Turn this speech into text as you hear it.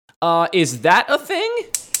Is that a thing?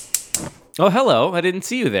 Oh, hello. I didn't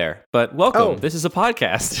see you there, but welcome. Oh. This is a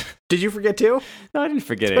podcast. Did you forget too? No, I didn't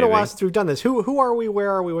forget It's been a while anything. since we've done this. Who are we?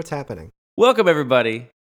 Where are we? What's happening? Welcome, everybody,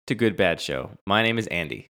 to Good Bad Show. My name is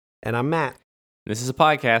Andy. And I'm Matt. This is a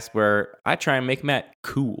podcast where I try and make Matt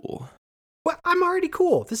cool. Well, I'm already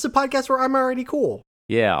cool. This is a podcast where I'm already cool.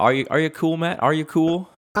 Yeah, are you cool, Matt? Are you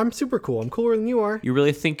cool? I'm super cool. I'm cooler than you are. You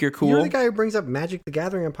really think you're cool? You're the guy who brings up Magic the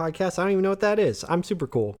Gathering on podcasts. I don't even know what that is. I'm super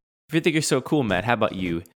cool. If you think you're so cool, Matt, how about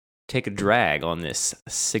you take a drag on this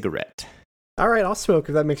cigarette? All right, I'll smoke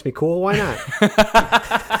if that makes me cool. Why not?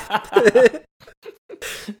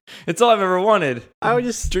 It's all I've ever wanted. I would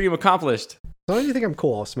just... Dream accomplished. As long as you think I'm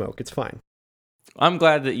cool, I'll smoke. It's fine. I'm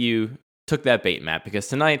glad that you took that bait, Matt, because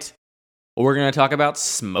tonight we're going to talk about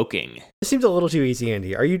smoking. This seems a little too easy,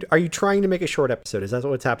 Andy. Are you trying to make a short episode? Is that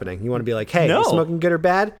what's happening? You want to be like, hey, No. Is smoking good or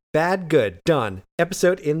bad? Bad, good, done.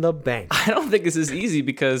 Episode in the bank. I don't think this is easy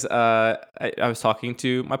because I was talking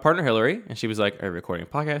to my partner, Hillary, and she was like, are you recording a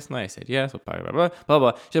podcast? And I said, yes. Blah, blah, blah, blah,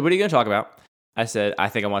 blah. She said, what are you going to talk about? I said, I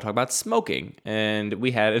think I want to talk about smoking. And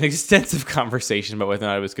we had an extensive conversation about whether or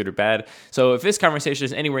not it was good or bad. So if this conversation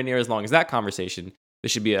is anywhere near as long as that conversation,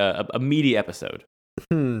 this should be a meaty episode.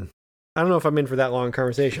 I don't know if I'm in for that long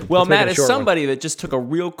conversation. Well, Let's make it Matt, a as short one. somebody that just took a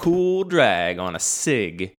real cool drag on a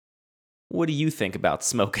cig, what do you think about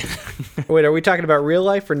smoking? Wait, are we talking about real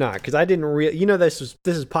life or not? Because I didn't really... You know, this is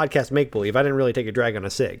podcast make-believe. I didn't really take a drag on a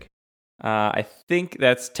cig. I think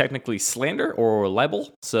that's technically slander or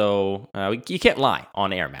libel, so you can't lie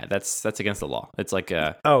on air, Matt. That's against the law. It's like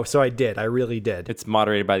Oh, so I did. I really did. it's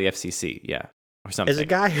moderated by the FCC, yeah, or something.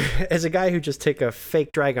 As a guy who just took a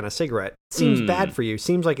fake drag on a cigarette, seems bad for you.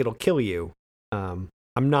 Seems like it'll kill you. I'm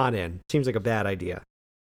not in. Seems like a bad idea.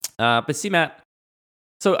 But see, Matt,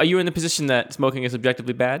 so are you in the position that smoking is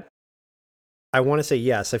objectively bad? I want to say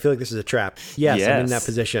yes. I feel like this is a trap. Yes, I'm in Yes, that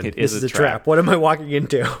position. it This is is a a trap. What am I walking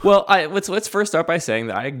into? Well, let's first start by saying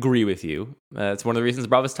that I agree with you. It's one of the reasons I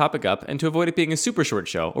brought this topic up, and to avoid it being a super short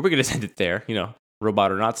show, or we're going to just end it there,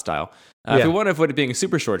 robot or not style. If we want to avoid it being a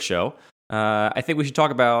super short show, I think we should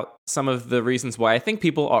talk about some of the reasons why I think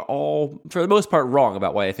people are all, for the most part, wrong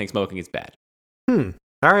about why they think smoking is bad. All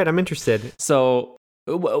right, I'm interested. So,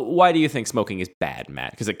 why do you think smoking is bad,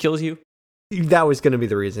 Matt? Because it kills you? That was going to be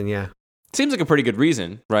the reason, yeah. Seems like a pretty good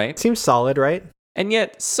reason, right? Seems solid, right? And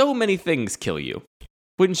yet, so many things kill you.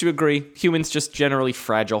 Wouldn't you agree? Humans just generally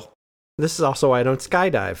fragile. This is also why I don't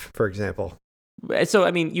skydive, for example. So,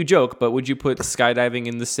 I mean, you joke, but would you put skydiving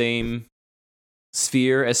in the same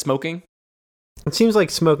sphere as smoking? It seems like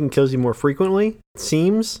smoking kills you more frequently. It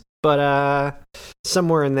seems, but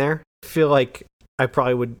somewhere in there, I feel like I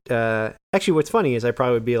probably would... actually, what's funny is I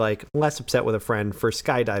probably would be like less upset with a friend for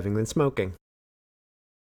skydiving than smoking.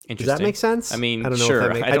 Does that make sense? I mean, I don't know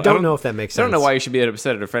sure. If that I don't know if that makes sense. I don't know why you should be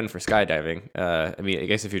upset at a friend for skydiving. I mean, I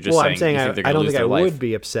guess if you're just Well, saying, I'm saying you think they're I going to don't lose think I their life. would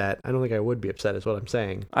be upset. I don't think I would be upset is what I'm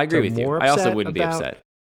saying. I agree with you. More I also upset wouldn't be about- upset.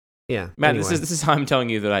 Yeah. Matt, anyway. this is how I'm telling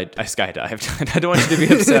you that I skydived. I don't want you to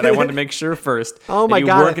be upset. I wanted to make sure first. Oh my that you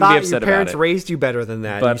god! I weren't gonna be thought upset your parents about it. raised you better than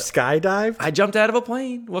that. But you skydived? I jumped out of a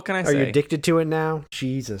plane. What can I Are say? you addicted to it now?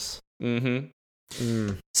 Jesus. Mm-hmm.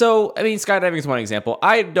 So, I mean, skydiving is one example.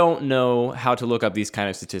 I don't know how to look up these kind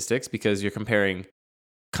of statistics because you're comparing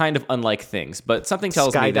kind of unlike things. But something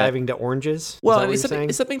tells me that... Skydiving to oranges? Well, Is that I mean, what you're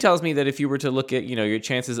saying? something tells me that if you were to look at, your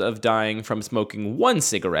chances of dying from smoking one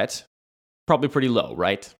cigarette, probably pretty low,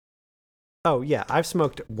 right? Oh, yeah. I've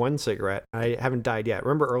smoked one cigarette. I haven't died yet.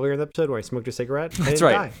 Remember earlier in the episode when I smoked a cigarette? I That's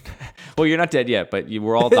didn't right. die. Well, you're not dead yet, but you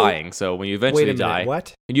were all dying. So when you eventually Wait a minute. die,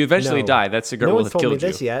 What? when you eventually No. die, that cigarette No will one's have told me killed you.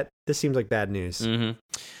 this yet. This seems like bad news.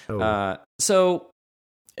 Mm-hmm. Oh. So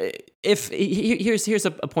here's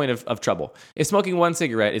a point of trouble. If smoking one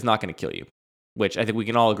cigarette is not going to kill you, which I think we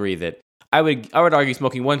can all agree that I would argue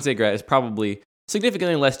smoking one cigarette is probably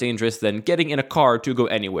significantly less dangerous than getting in a car to go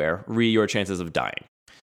anywhere, your chances of dying.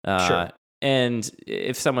 Sure. And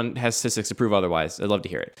if someone has statistics to prove otherwise, I'd love to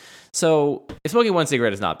hear it. So if smoking one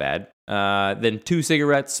cigarette is not bad, then two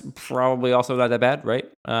cigarettes probably also not that bad, right?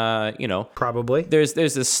 Probably. There's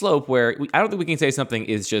this slope where I don't think we can say something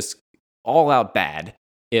is just all out bad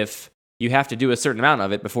if you have to do a certain amount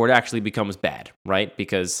of it before it actually becomes bad, right?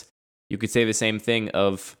 Because you could say the same thing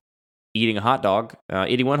of eating a hot dog.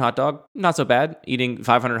 Eating one hot dog, not so bad. Eating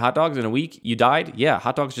 500 hot dogs in a week, you died. Yeah,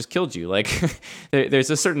 hot dogs just killed you. Like, there's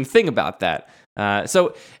a certain thing about that. Hot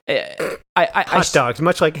dogs,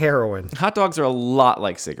 much like heroin. Hot dogs are a lot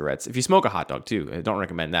like cigarettes. If you smoke a hot dog too, I don't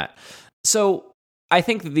recommend that. So I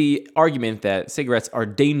think the argument that cigarettes are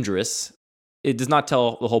dangerous, it does not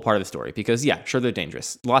tell the whole part of the story. Because yeah, sure, they're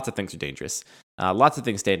dangerous. Lots of things are dangerous. Lots of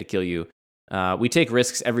things stand to kill you. we take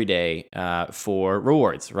risks every day for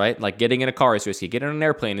rewards, right? Like getting in a car is risky, getting on an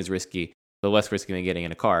airplane is risky, though less risky than getting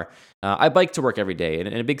in a car. I bike to work every day in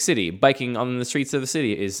a big city. Biking on the streets of the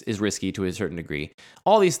city is risky to a certain degree.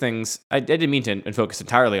 All these things, I didn't mean to focus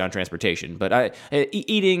entirely on transportation, but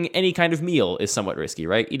eating any kind of meal is somewhat risky,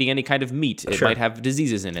 right? Eating any kind of meat, it might have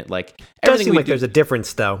diseases in it. Like it does seem like there's a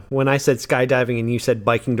difference, though. When I said skydiving and you said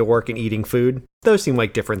biking to work and eating food, those seem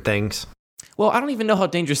like different things. Well, I don't even know how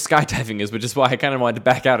dangerous skydiving is, which is why I kind of wanted to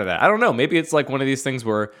back out of that. I don't know. Maybe it's like one of these things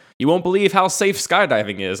where you won't believe how safe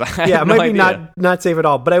skydiving is. Yeah, it might be not safe at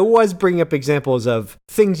all. But I was bringing up examples of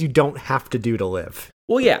things you don't have to do to live.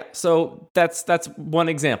 Well, yeah. So that's one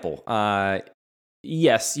example.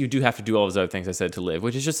 Yes, you do have to do all those other things I said to live,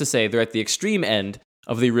 which is just to say they're at the extreme end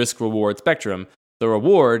of the risk-reward spectrum. The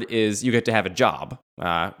reward is you get to have a job.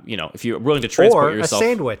 If you're willing to transport yourself. Or a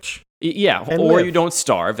sandwich. Yeah, or live. You don't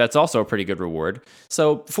starve. That's also a pretty good reward.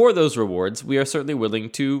 So for those rewards, we are certainly willing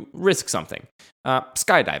to risk something.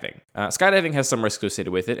 Skydiving. Skydiving has some risk associated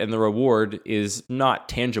with it, and the reward is not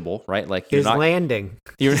tangible, right? Like you're not landing.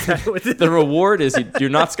 The reward is you're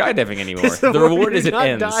not skydiving anymore. The reward is it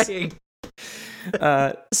ends. Dying.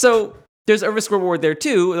 So there's a risk reward there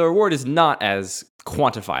too. The reward is not as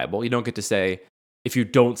quantifiable. You don't get to say, if you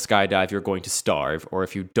don't skydive, you're going to starve. Or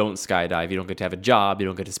if you don't skydive, you don't get to have a job. You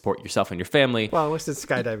don't get to support yourself and your family. Well, unless it's a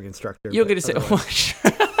skydiving instructor. You don't get to say,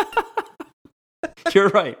 You're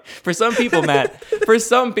right. For some people, Matt,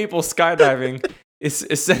 skydiving is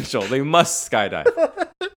essential. They must skydive.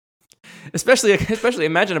 Especially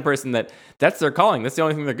imagine a person that's their calling. That's the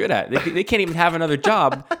only thing they're good at. They can't even have another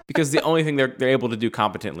job because the only thing they're able to do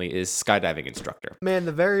competently is skydiving instructor. Man,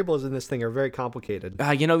 the variables in this thing are very complicated.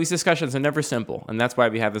 These discussions are never simple, and that's why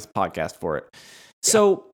we have this podcast for it.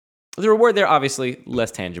 So the reward there, obviously,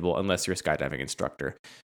 less tangible unless you're a skydiving instructor.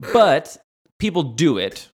 But people do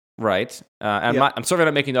it, right? I'm certainly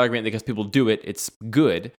not making the argument that because people do it, it's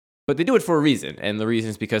good. But they do it for a reason, and the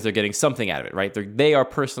reason is because they're getting something out of it, right? They are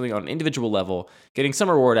personally, on an individual level, getting some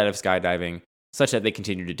reward out of skydiving such that they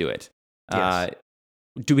continue to do it. Yes.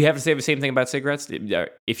 Do we have to say the same thing about cigarettes?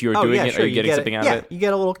 If you're doing it, sure. are you getting something out of it? You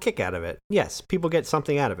get a little kick out of it. Yes, people get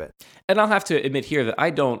something out of it. And I'll have to admit here that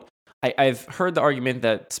I've heard the argument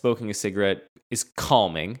that smoking a cigarette is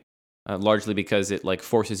calming, largely because it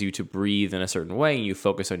forces you to breathe in a certain way, and you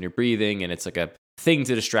focus on your breathing, and it's like a thing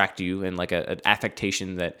to distract you, and like an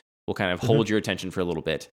affectation that will kind of hold your attention for a little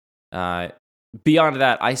bit. Beyond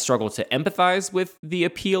that, I struggle to empathize with the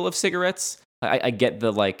appeal of cigarettes. I get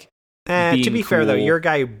the to be fair, though, you're a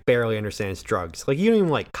guy who barely understands drugs. You don't even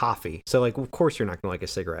like coffee. So, of course you're not going to like a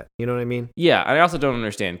cigarette. You know what I mean? Yeah, and I also don't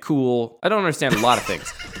understand cool. I don't understand a lot of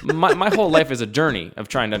things. My whole life is a journey of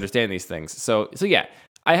trying to understand these things. So yeah,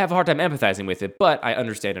 I have a hard time empathizing with it, but I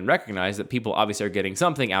understand and recognize that people obviously are getting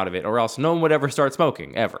something out of it, or else no one would ever start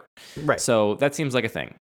smoking, ever. Right. So that seems like a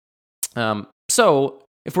thing. So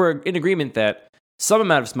if we're in agreement that some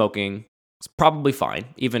amount of smoking is probably fine,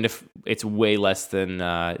 even if it's way less than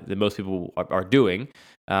most people are doing,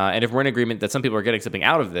 and if we're in agreement that some people are getting something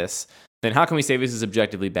out of this, then how can we say this is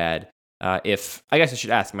objectively bad? I guess I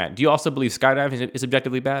should ask, Matt, do you also believe skydiving is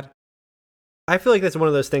objectively bad? I feel like that's one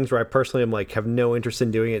of those things where I personally am have no interest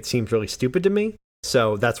in doing it. It seems really stupid to me.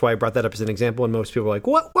 So that's why I brought that up as an example. And most people are like,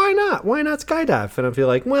 what? Why not? Why not skydive? And I feel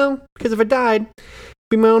like, well, because if I died,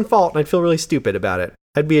 it'd be my own fault. And I'd feel really stupid about it.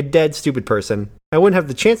 I'd be a dead, stupid person. I wouldn't have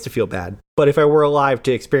the chance to feel bad. But if I were alive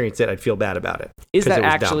to experience it, I'd feel bad about it. Is that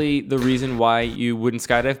actually the reason why you wouldn't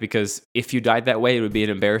skydive? Because if you died that way, it would be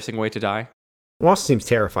an embarrassing way to die? It also seems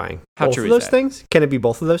terrifying. How both true of is those that? things? Can it be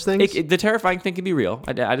both of those things? The terrifying thing can be real.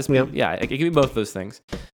 It can be both of those things.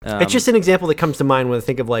 It's just an example that comes to mind when I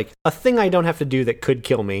think of a thing I don't have to do that could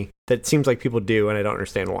kill me that seems like people do and I don't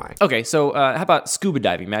understand why. Okay, so how about scuba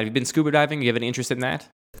diving, Matt? Have you been scuba diving? You have any interest in that?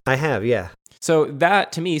 I have, yeah. So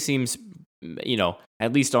that to me seems,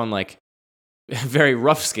 at least on very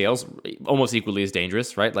rough scales, almost equally as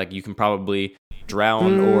dangerous, right? You can probably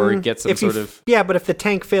drown or get some sort of... Yeah, but if the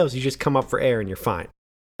tank fails, you just come up for air and you're fine.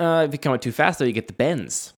 If you come up too fast, though, you get the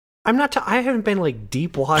bends. I haven't been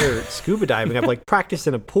deep water scuba diving. I've practiced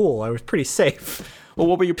in a pool. I was pretty safe. Well,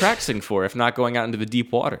 what were you practicing for if not going out into the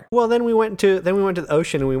deep water? Well, then we went to the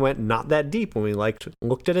ocean and we went not that deep when we looked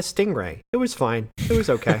at a stingray. It was fine. It was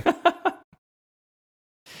okay.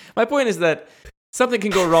 My point is that something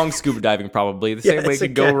can go wrong scuba diving probably. The same way it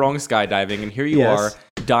can go wrong skydiving, and here you are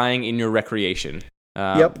dying in your recreation.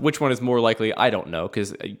 Yep. Which one is more likely? I don't know,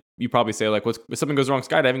 because you probably say if something goes wrong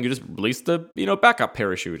skydiving, you just release the backup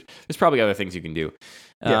parachute. There's probably other things you can do.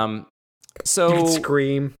 So you could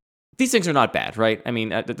scream. These things are not bad, right? I mean,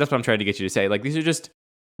 that's what I'm trying to get you to say. These are just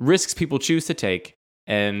risks people choose to take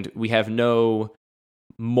and we have no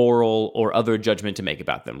moral or other judgment to make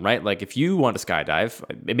about them, right? Like if you want to skydive,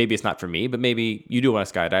 maybe it's not for me, but maybe you do want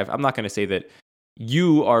to skydive. I'm not going to say that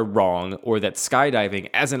you are wrong or that skydiving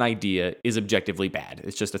as an idea is objectively bad.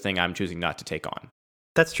 It's just a thing I'm choosing not to take on.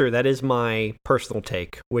 That's true. That is my personal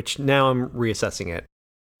take, which now I'm reassessing it.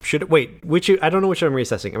 I don't know which I'm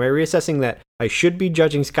reassessing. Am I reassessing that I should be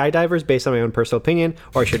judging skydivers based on my own personal opinion,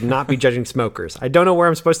 or I should not be judging smokers? I don't know where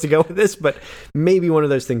I'm supposed to go with this, but maybe one of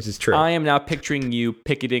those things is true. I am now picturing you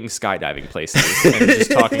picketing skydiving places and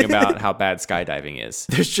just talking about how bad skydiving is.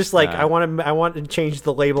 There's just like, I want to change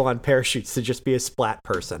the label on parachutes to just be a splat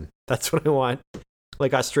person. That's what I want.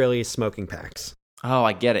 Like Australia's smoking packs. Oh,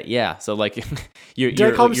 I get it. Yeah. So like, Did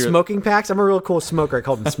I call them smoking packs? I'm a real cool smoker. I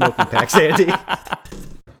call them smoking packs, Andy.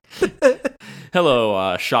 Hello,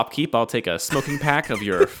 shopkeep. I'll take a smoking pack of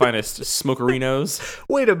your finest smokerinos.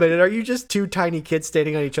 Wait a minute. Are you just two tiny kids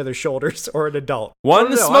standing on each other's shoulders, or an adult?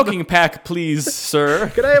 One smoking pack, please, sir.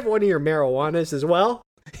 Could I have one of your marijuanas as well?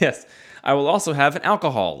 Yes. I will also have an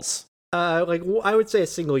alcohols. I would say a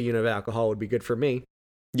single unit of alcohol would be good for me.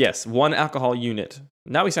 Yes, one alcohol unit.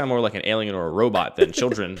 Now we sound more like an alien or a robot than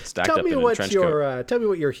children stacked up in a trench coat. Tell me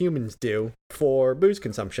what your humans do for booze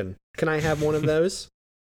consumption. Can I have one of those?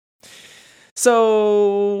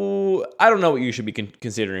 So, I don't know what you should be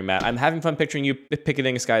considering, Matt. I'm having fun picturing you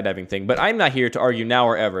picketing a skydiving thing, but I'm not here to argue now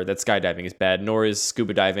or ever that skydiving is bad, nor is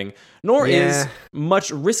scuba diving, nor is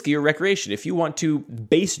much riskier recreation. If you want to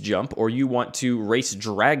base jump, or you want to race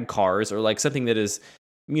drag cars, or like something that is,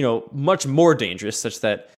 much more dangerous, such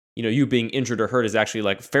that, you being injured or hurt is actually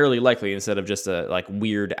like fairly likely instead of just a like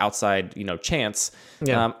weird outside, chance.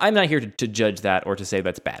 Yeah. I'm not here to judge that or to say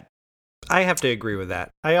that's bad. I have to agree with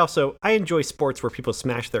that. I enjoy sports where people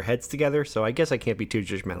smash their heads together, so I guess I can't be too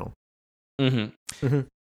judgmental. Mm-hmm. Mm-hmm.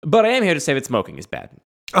 But I am here to say that smoking is bad.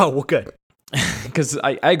 Oh, well, good. Because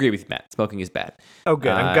I agree with you, Matt. Smoking is bad. Oh,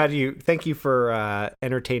 good. I'm glad you... Thank you for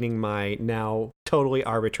entertaining my now totally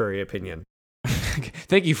arbitrary opinion.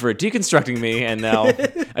 Thank you for deconstructing me and now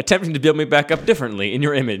attempting to build me back up differently in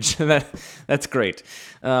your image. That's great.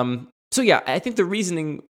 So yeah, I think the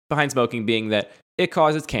reasoning behind smoking being that it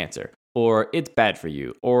causes cancer, or it's bad for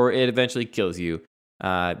you, or it eventually kills you,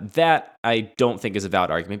 that I don't think is a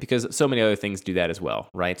valid argument, because so many other things do that as well,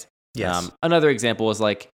 right? Yes. Another example is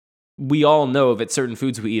like, we all know that certain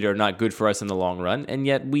foods we eat are not good for us in the long run, and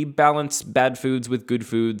yet we balance bad foods with good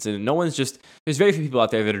foods, and there's very few people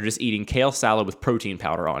out there that are just eating kale salad with protein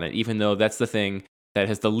powder on it, even though that's the thing that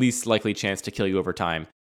has the least likely chance to kill you over time.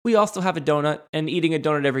 We all still have a donut, and eating a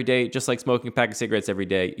donut every day, just like smoking a pack of cigarettes every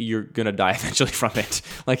day, you're going to die eventually from it.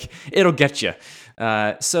 Like, it'll get you.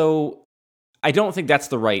 So I don't think that's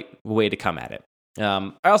the right way to come at it.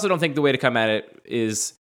 I also don't think the way to come at it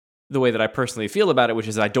is the way that I personally feel about it, which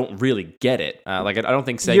is I don't really get it. I don't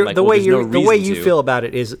think saying like, the way you feel about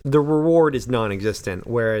it is the reward is non-existent,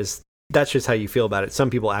 whereas that's just how you feel about it. Some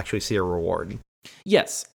people actually see a reward.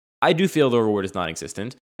 Yes, I do feel the reward is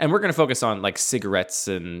non-existent. And we're going to focus on like cigarettes,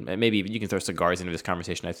 and maybe even you can throw cigars into this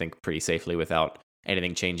conversation, I think, pretty safely without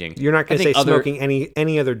anything changing. You're not going to say smoking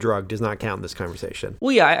any other drug does not count in this conversation.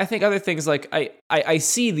 Well, yeah, I think other things like I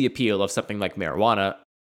see the appeal of something like marijuana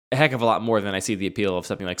a heck of a lot more than I see the appeal of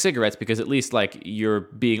something like cigarettes, because at least like you're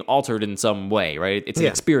being altered in some way, right? It's an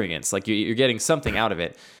experience. Like you're getting something out of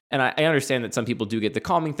it. And I understand that some people do get the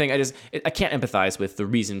calming thing. I can't empathize with the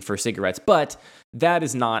reason for cigarettes, but that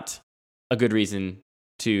is not a good reason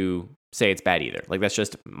to say it's bad either. Like that's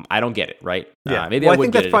just, I don't get it, right? Yeah. Maybe I would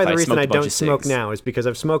think get that's probably it if the reason I don't cigs. smoke now, is because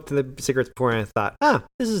I've smoked the cigarettes before and I thought,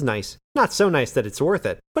 this is nice. Not so nice that it's worth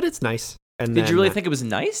it, but it's nice. And Did you really think it was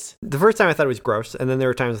nice? The first time I thought it was gross, and then there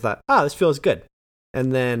were times I thought, this feels good.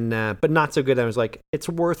 And then, but not so good. I was like, it's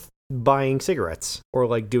worth buying cigarettes or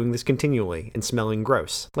like doing this continually and smelling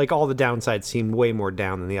gross. Like all the downsides seemed way more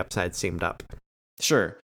down than the upsides seemed up.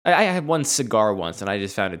 Sure. I had one cigar once, and I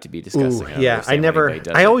just found it to be disgusting.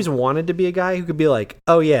 I always wanted to be a guy who could be like,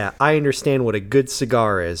 oh yeah, I understand what a good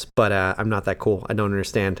cigar is, but I'm not that cool. I don't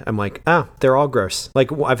understand. I'm like, they're all gross.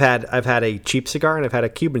 Like I've had a cheap cigar and I've had a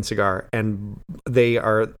Cuban cigar, and they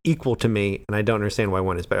are equal to me, and I don't understand why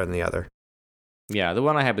one is better than the other. Yeah, the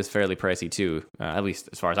one I have is fairly pricey too, at least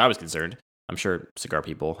as far as I was concerned. I'm sure cigar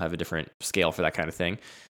people have a different scale for that kind of thing.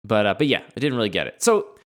 But yeah, I didn't really get it. So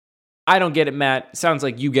I don't get it, Matt. Sounds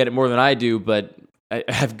like you get it more than I do, but I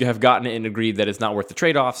have gotten it and agreed that it's not worth the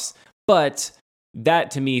trade-offs. But that,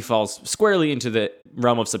 to me, falls squarely into the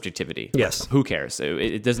realm of subjectivity. Yes. Who cares?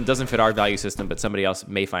 It doesn't fit our value system, but somebody else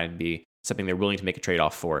may find it to be something they're willing to make a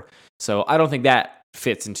trade-off for. So I don't think that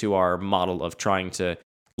fits into our model of trying to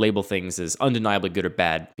label things as undeniably good or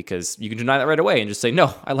bad, because you can deny that right away and just say,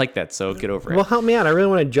 no, I like that, so get over it. Well, help me out. I really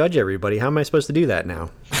want to judge everybody. How am I supposed to do that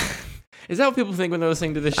now? Is that what people think when they're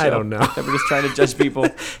listening to this show? I don't know. That we're just trying to judge people?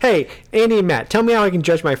 Hey, Andy and Matt, tell me how I can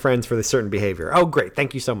judge my friends for this certain behavior. Oh, great.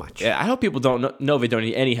 Thank you so much. Yeah, I hope people don't know they don't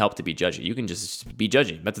need any help to be judgy. You can just be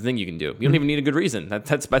judgy. That's the thing you can do. You don't even need a good reason.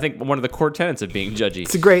 That's I think, one of the core tenets of being judgy.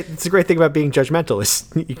 It's a great thing about being judgmental is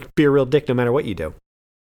you can be a real dick no matter what you do.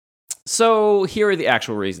 So here are the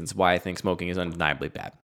actual reasons why I think smoking is undeniably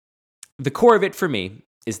bad. The core of it for me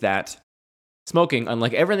is that smoking,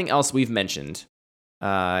 unlike everything else we've mentioned,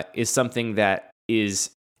 is something that is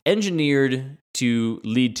engineered to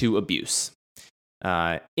lead to abuse.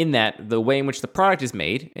 In that, the way in which the product is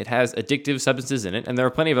made, it has addictive substances in it, and there are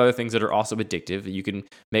plenty of other things that are also addictive. You can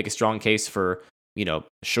make a strong case for,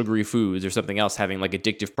 sugary foods or something else having like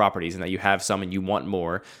addictive properties, and that you have some and you want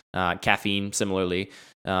more. Caffeine, similarly.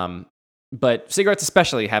 But cigarettes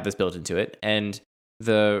especially have this built into it, and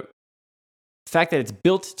the fact that it's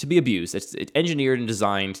built to be abused, it's engineered and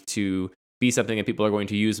designed to be something that people are going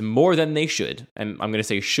to use more than they should. And I'm going to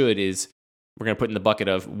say should is, we're going to put in the bucket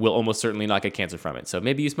of will almost certainly not get cancer from it. So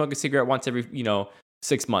maybe you smoke a cigarette once every,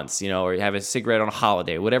 6 months, or you have a cigarette on a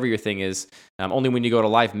holiday, whatever your thing is, only when you go to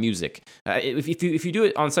live music. If you do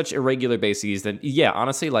it on such irregular bases, then yeah,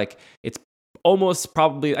 honestly, like it's almost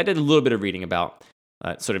probably, I did a little bit of reading about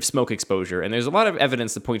sort of smoke exposure, and there's a lot of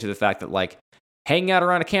evidence to point to the fact that like hanging out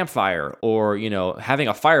around a campfire, or having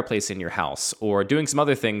a fireplace in your house, or doing some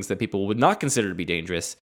other things that people would not consider to be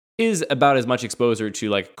dangerous is about as much exposure to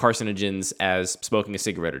like carcinogens as smoking a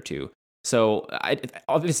cigarette or two. So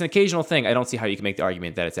if it's an occasional thing, I don't see how you can make the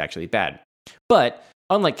argument that it's actually bad. But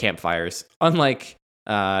unlike campfires, unlike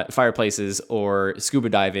fireplaces or scuba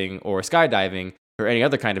diving or skydiving or any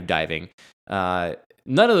other kind of diving, none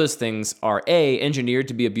of those things are engineered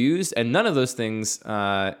to be abused, and none of those things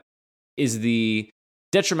is the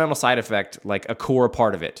detrimental side effect like a core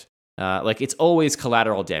part of it. Like it's always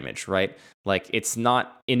collateral damage, right? Like it's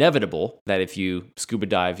not inevitable that if you scuba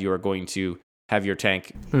dive, you are going to have your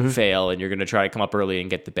tank fail and you're going to try to come up early and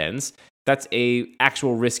get the bends. That's a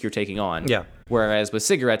actual risk you're taking on. Yeah. Whereas with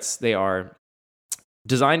cigarettes, they are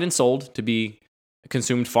designed and sold to be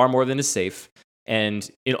consumed far more than is safe. And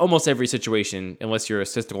in almost every situation, unless you're a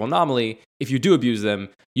statistical anomaly, if you do abuse them,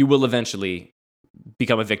 you will eventually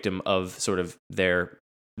become a victim of sort of their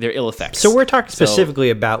ill effects. So we're talking specifically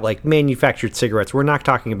about like manufactured cigarettes. We're not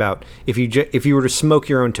talking about if you were to smoke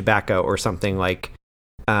your own tobacco or something like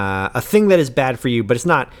a thing that is bad for you, but it's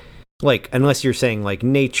not like, unless you're saying like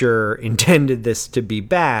nature intended this to be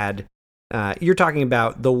bad, you're talking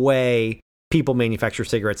about the way people manufacture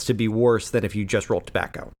cigarettes to be worse than if you just rolled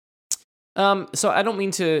tobacco. So I don't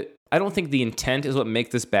think the intent is what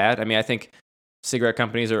makes this bad. I mean, I think cigarette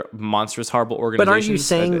companies are monstrous, horrible organizations. But aren't you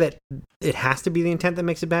saying that it has to be the intent that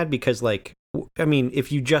makes it bad? Because, like, I mean,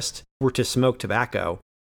 if you just were to smoke tobacco,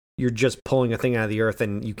 you're just pulling a thing out of the earth,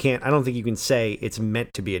 and I don't think you can say it's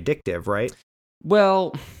meant to be addictive, right?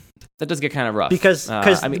 Well, that does get kind of rough. Because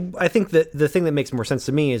I mean, I think that the thing that makes more sense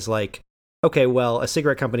to me is like, okay, well, a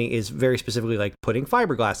cigarette company is very specifically like putting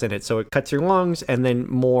fiberglass in it, so it cuts your lungs, and then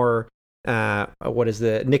more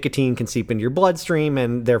nicotine can seep into your bloodstream,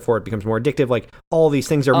 and therefore it becomes more addictive. Like all these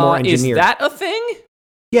things are more engineered. Is that a thing?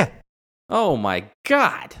 Yeah. Oh my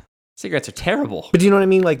God. Cigarettes are terrible. But do you know what I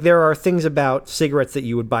mean? Like there are things about cigarettes that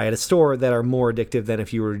you would buy at a store that are more addictive than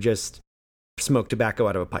if you were to just smoke tobacco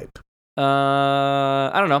out of a pipe.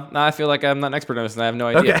 I don't know. I feel like I'm not an expert on this and I have no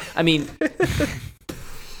idea. Okay. I mean,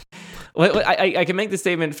 I can make this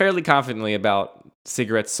statement fairly confidently about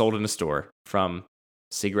cigarettes sold in a store from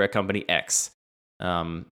cigarette company X.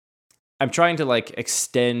 I'm trying to like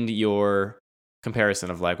extend your comparison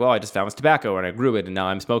of like, well, I just found this tobacco and I grew it and now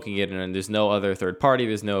I'm smoking it and there's no other third party,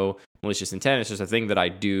 there's no malicious intent, it's just a thing that I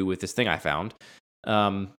do with this thing I found.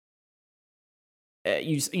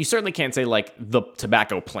 You certainly can't say like the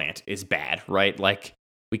tobacco plant is bad, right? Like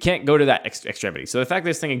we can't go to that extremity. So the fact that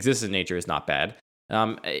this thing exists in nature is not bad.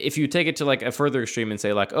 If you take it to like a further extreme and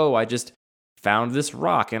say like, oh, I just found this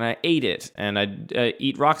rock and I ate it and I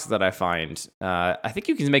eat rocks that I find. I think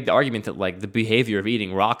you can make the argument that like the behavior of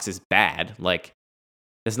eating rocks is bad. Like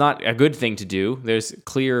it's not a good thing to do. There's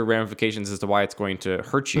clear ramifications as to why it's going to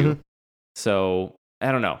hurt you. Mm-hmm. So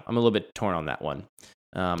I don't know. I'm a little bit torn on that one.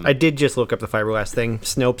 I did just look up the fiberglass thing.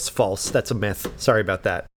 Snopes, false. That's a myth. Sorry about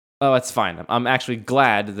that. Oh, that's fine. I'm actually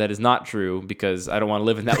glad that is not true because I don't want to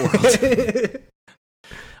live in that world.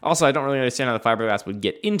 Also, I don't really understand how the fiberglass would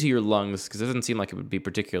get into your lungs because it doesn't seem like it would be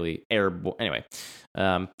particularly airborne. Anyway,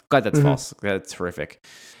 glad that's false. That's horrific.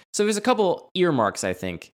 So there's a couple earmarks, I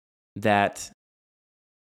think, that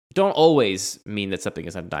don't always mean that something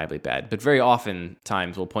is undeniably bad, but very often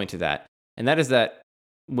times will point to that. And that is that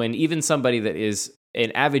when even somebody that is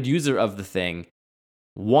an avid user of the thing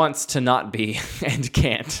wants to not be and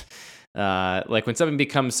can't. Like when something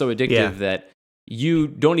becomes so addictive that you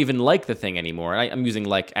don't even like the thing anymore. I'm using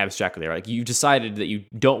like abstractly, like you decided that you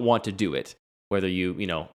don't want to do it, whether you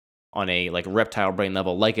on a like reptile brain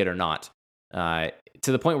level like it or not, to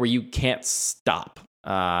the point where you can't stop.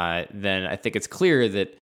 Then I think it's clear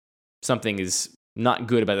that something is not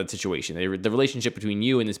good about that situation. The relationship between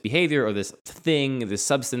you and this behavior or this thing, this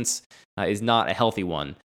substance, is not a healthy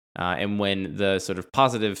one. And when the sort of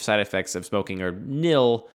positive side effects of smoking are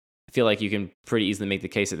nil, I feel like you can pretty easily make the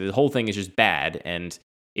case that the whole thing is just bad. And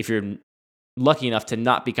if you're lucky enough to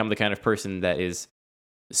not become the kind of person that is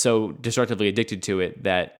so destructively addicted to it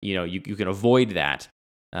that you can avoid that,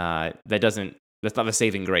 that's not the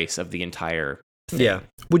saving grace of the entire thing. Yeah.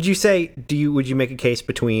 Would you would you make a case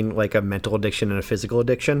between like a mental addiction and a physical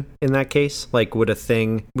addiction in that case? Like would you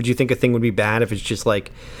think a thing would be bad if it's just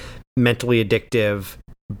like mentally addictive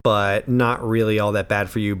but not really all that bad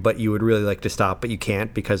for you, but you would really like to stop but you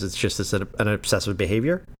can't because it's just an obsessive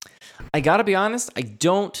behavior? I gotta be honest, I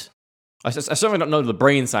certainly don't know the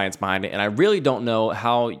brain science behind it, and I really don't know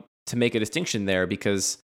how to make a distinction there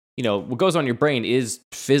because what goes on in your brain is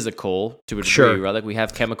physical to a degree, Sure. right? Like we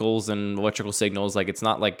have chemicals and electrical signals. Like it's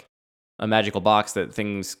not like a magical box that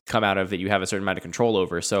things come out of that you have a certain amount of control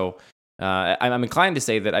over. So I'm inclined to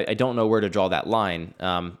say that I don't know where to draw that line.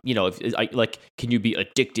 Can you be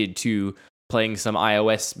addicted to playing some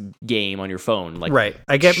iOS game on your phone? Like, right.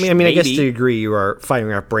 I guess to a degree you are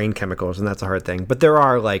firing out brain chemicals, and that's a hard thing. But there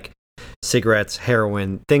are like cigarettes,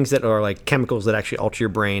 heroin, things that are like chemicals that actually alter your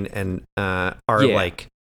brain and are like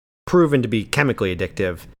proven to be chemically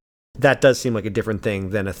addictive. That does seem like a different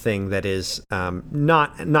thing than a thing that is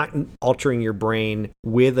not altering your brain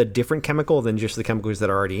with a different chemical than just the chemicals that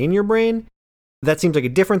are already in your brain. That seems like a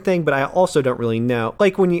different thing, but I also don't really know.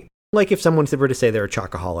 Like if someone were to say they're a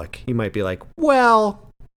chocoholic, you might be like, well,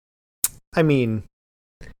 I mean,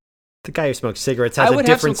 the guy who smokes cigarettes has a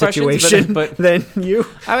different situation than you.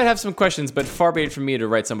 I would have some questions, but far be it from me to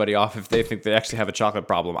write somebody off if they think they actually have a chocolate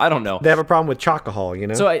problem. I don't know. They have a problem with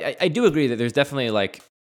chocohol, So I do agree that there's definitely like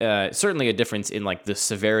certainly a difference in like the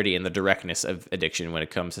severity and the directness of addiction when it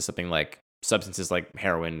comes to something like substances like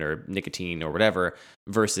heroin or nicotine or whatever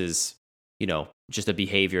versus just a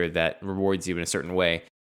behavior that rewards you in a certain way.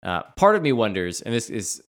 Part of me wonders, and this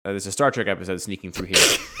is there's a Star Trek episode sneaking through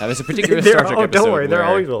here. There's a particular Star Trek episode. Don't worry, there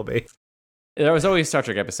always will be. There was always a Star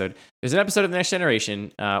Trek episode. There's an episode of The Next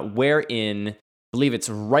Generation wherein I believe it's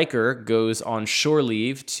Riker goes on shore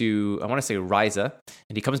leave to, I want to say Risa,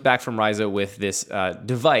 and he comes back from Risa with this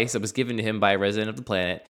device that was given to him by a resident of the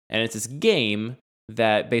planet, and it's this game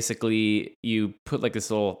that basically you put like this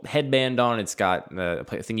little headband on. It's got a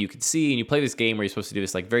thing you can see, and you play this game where you're supposed to do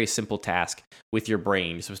this like very simple task with your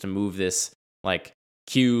brain. You're supposed to move this like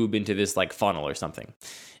cube into this like funnel or something.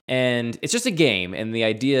 And it's just a game, and the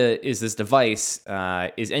idea is this device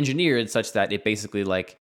is engineered such that it basically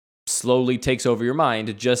like slowly takes over your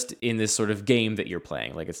mind just in this sort of game that you're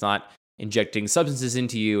playing. Like it's not injecting substances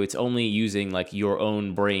into you, it's only using like your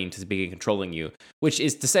own brain to begin controlling you, which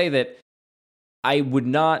is to say that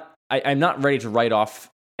I'm not ready to write off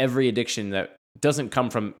every addiction that doesn't come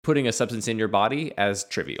from putting a substance in your body as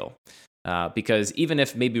trivial. Because even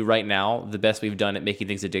if maybe right now the best we've done at making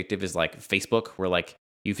things addictive is like Facebook, where like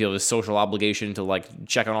you feel this social obligation to like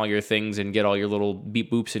check on all your things and get all your little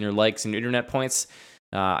beep boops and your likes and your internet points,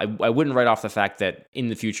 I wouldn't write off the fact that in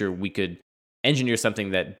the future we could engineer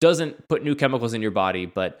something that doesn't put new chemicals in your body,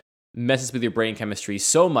 but messes with your brain chemistry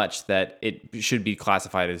so much that it should be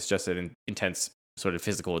classified as just an intense sort of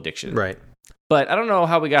physical addiction. Right. But I don't know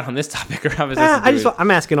how we got on this topic or how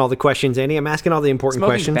I'm asking all the questions, Andy. I'm asking all the important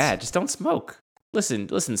Smoking's questions. Bad. Just don't smoke. Listen,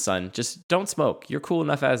 son. Just don't smoke. You're cool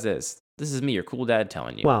enough as is. This is me, your cool dad,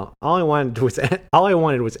 telling you. Well, all I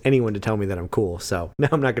wanted was anyone to tell me that I'm cool. So now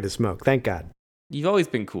I'm not going to smoke. Thank God. You've always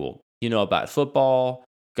been cool. You know about football.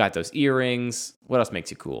 Got those earrings. What else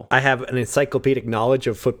makes you cool? I have an encyclopedic knowledge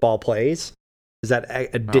of football plays. Is that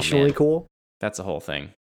additionally cool? That's the whole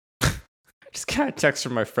thing. I just got a text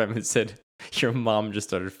from my friend that said, your mom just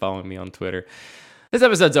started following me on Twitter. This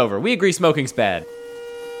episode's over. We agree smoking's bad.